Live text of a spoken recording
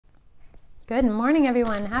Good morning,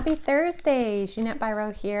 everyone. Happy Thursday. Jeanette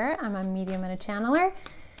Biro here. I'm a medium and a channeler.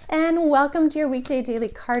 And welcome to your weekday daily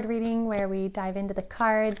card reading where we dive into the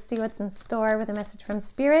cards, see what's in store with a message from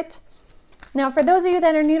Spirit. Now, for those of you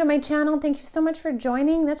that are new to my channel, thank you so much for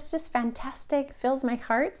joining. That's just fantastic. Fills my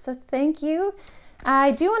heart. So thank you.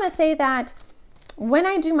 I do want to say that when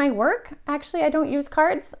I do my work, actually, I don't use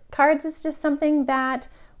cards. Cards is just something that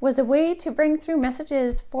was a way to bring through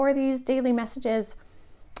messages for these daily messages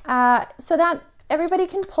so that everybody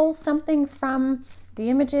can pull something from the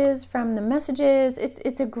images, from the messages.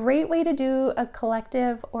 It's a great way to do a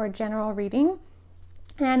collective or general reading.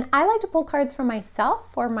 And I like to pull cards for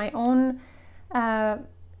myself for my own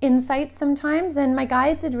insights sometimes. And my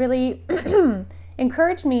guides had really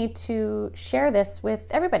encouraged me to share this with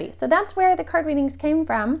everybody. So that's where the card readings came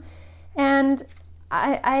from. And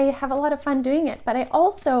I have a lot of fun doing it, but I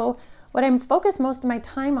also, what I'm focused most of my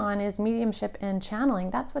time on is mediumship and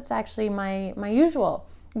channeling. That's what's actually my usual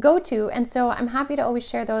go-to. And so I'm happy to always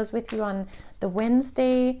share those with you on the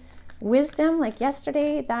Wednesday wisdom, like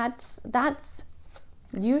yesterday. That's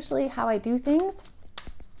usually how I do things.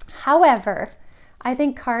 However, I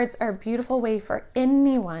think cards are a beautiful way for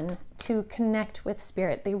anyone to connect with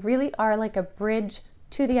Spirit. They really are like a bridge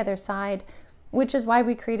to the other side, which is why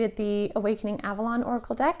we created the Awakening Avalon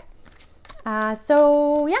Oracle deck.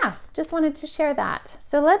 So yeah, just wanted to share that.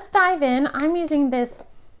 So let's dive in. I'm using this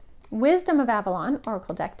Wisdom of Avalon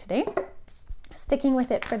Oracle deck today, sticking with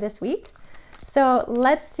it for this week. So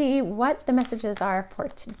let's see what the messages are for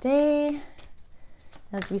today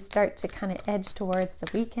as we start to kind of edge towards the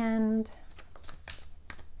weekend.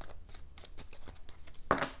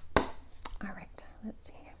 All right, let's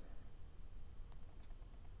see.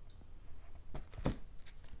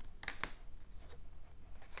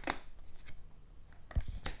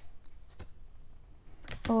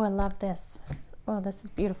 Oh, I love this. Oh, this is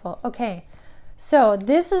beautiful. Okay, so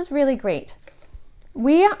this is really great.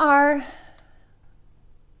 We are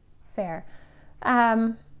fair.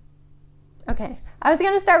 Okay, I was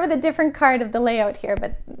going to start with a different card of the layout here,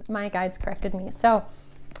 but my guides corrected me. So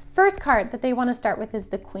first card that they want to start with is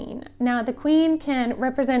the Queen. Now, the Queen can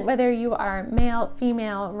represent whether you are male,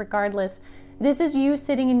 female, regardless. This is you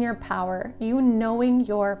sitting in your power, you knowing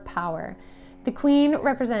your power. The Queen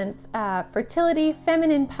represents fertility,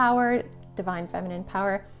 feminine power, divine feminine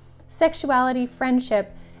power, sexuality,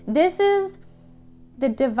 friendship. This is the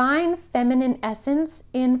divine feminine essence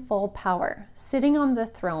in full power, sitting on the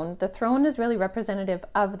throne. The throne is really representative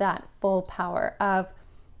of that full power, of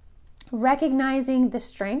recognizing the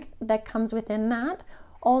strength that comes within that.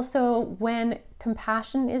 Also, when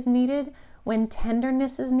compassion is needed, when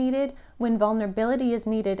tenderness is needed, when vulnerability is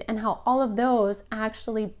needed, and how all of those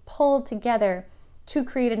actually pull together to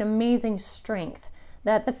create an amazing strength.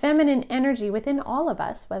 That the feminine energy within all of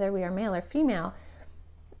us, whether we are male or female,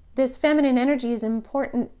 this feminine energy is an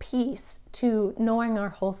important piece to knowing our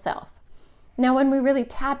whole self. Now, when we really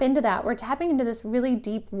tap into that, we're tapping into this really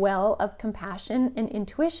deep well of compassion and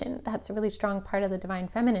intuition. That's a really strong part of the divine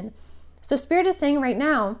feminine. So Spirit is saying right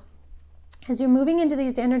now, as you're moving into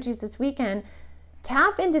these energies this weekend,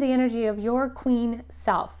 tap into the energy of your queen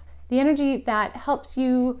self, the energy that helps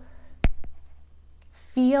you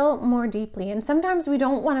feel more deeply. And sometimes we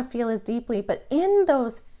don't want to feel as deeply, but in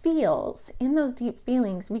those feels, in those deep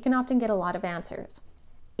feelings, we can often get a lot of answers,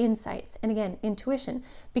 insights, and again, intuition.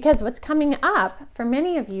 Because what's coming up for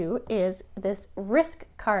many of you is this risk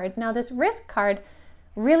card. Now, this risk card,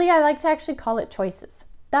 really, I like to actually call it choices.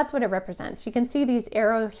 That's what it represents. You can see these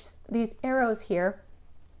arrows here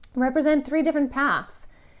represent 3 different paths.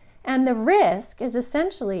 And the risk is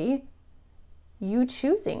essentially you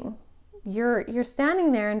choosing. You're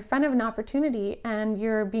standing there in front of an opportunity and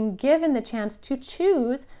you're being given the chance to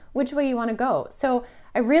choose which way you want to go. So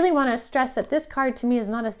I really want to stress that this card to me is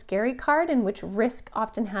not a scary card, in which risk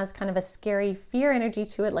often has kind of a scary fear energy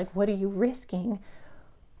to it, like what are you risking?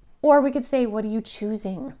 Or we could say, what are you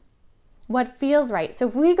choosing? What feels right? So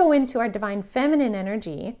if we go into our divine feminine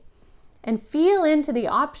energy and feel into the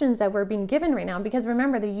options that we're being given right now, because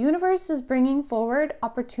remember, the universe is bringing forward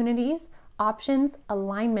opportunities, options,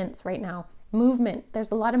 alignments right now, movement.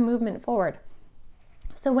 There's a lot of movement forward.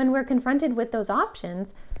 So when we're confronted with those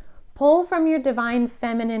options, pull from your divine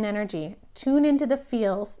feminine energy, tune into the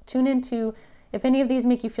feels, tune into if any of these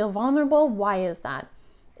make you feel vulnerable, why is that?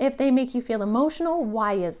 If they make you feel emotional,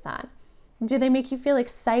 why is that? Do they make you feel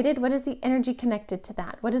excited? What is the energy connected to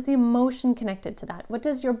that? What is the emotion connected to that? What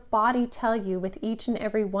does your body tell you with each and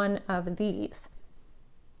every one of these?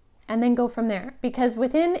 And then go from there. Because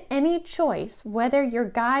within any choice, whether your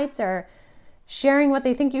guides are sharing what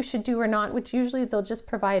they think you should do or not, which usually they'll just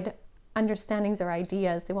provide understandings or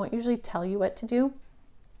ideas. They won't usually tell you what to do.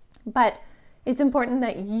 But it's important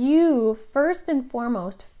that you, first and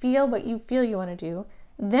foremost, feel what you feel you want to do.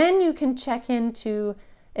 Then you can check into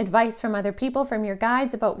advice from other people, from your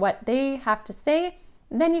guides about what they have to say.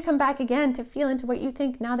 Then you come back again to feel into what you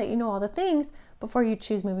think now that you know all the things before you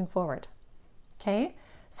choose moving forward. Okay?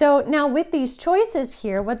 So now with these choices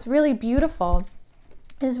here, what's really beautiful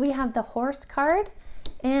is we have the horse card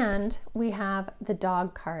and we have the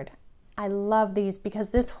dog card. I love these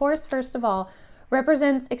because this horse, first of all,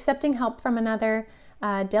 represents accepting help from another,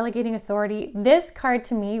 delegating authority. This card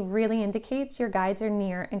to me really indicates your guides are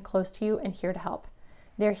near and close to you and here to help.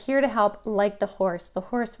 They're here to help like the horse. The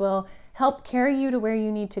horse will help carry you to where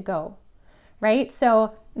you need to go, right?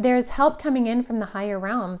 So there's help coming in from the higher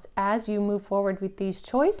realms as you move forward with these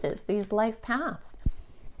choices, these life paths.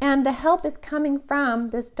 And the help is coming from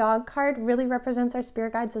this dog card, really represents our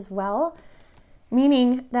spirit guides as well,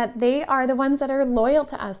 meaning that they are the ones that are loyal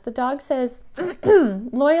to us. The dog says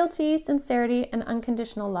loyalty, sincerity, and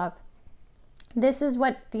unconditional love. This is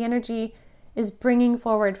what the energy is bringing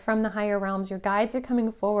forward from the higher realms. Your guides are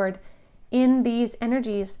coming forward in these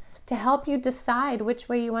energies to help you decide which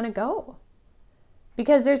way you want to go.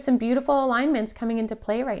 Because there's some beautiful alignments coming into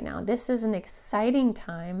play right now. This is an exciting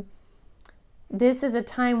time. This is a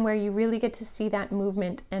time where you really get to see that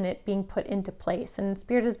movement and it being put into place. And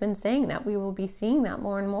Spirit has been saying that we will be seeing that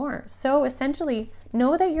more and more. So essentially,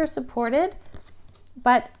 know that you're supported,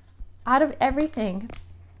 but out of everything,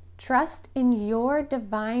 trust in your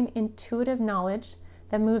divine intuitive knowledge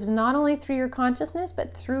that moves not only through your consciousness,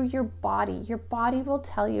 but through your body. Your body will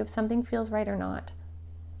tell you if something feels right or not.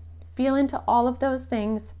 Feel into all of those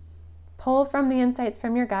things, pull from the insights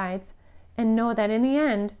from your guides, and know that in the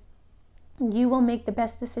end, you will make the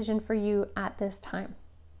best decision for you at this time.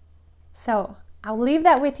 So I'll leave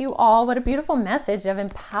that with you all. What a beautiful message of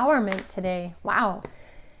empowerment today. Wow.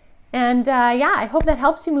 And yeah, I hope that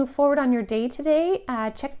helps you move forward on your day today.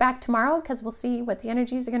 Check back tomorrow because we'll see what the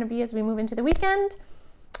energies are going to be as we move into the weekend.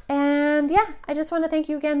 And yeah, I just want to thank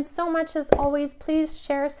you again so much as always. Please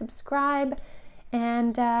share, subscribe,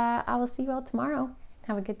 and I will see you all tomorrow.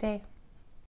 Have a good day.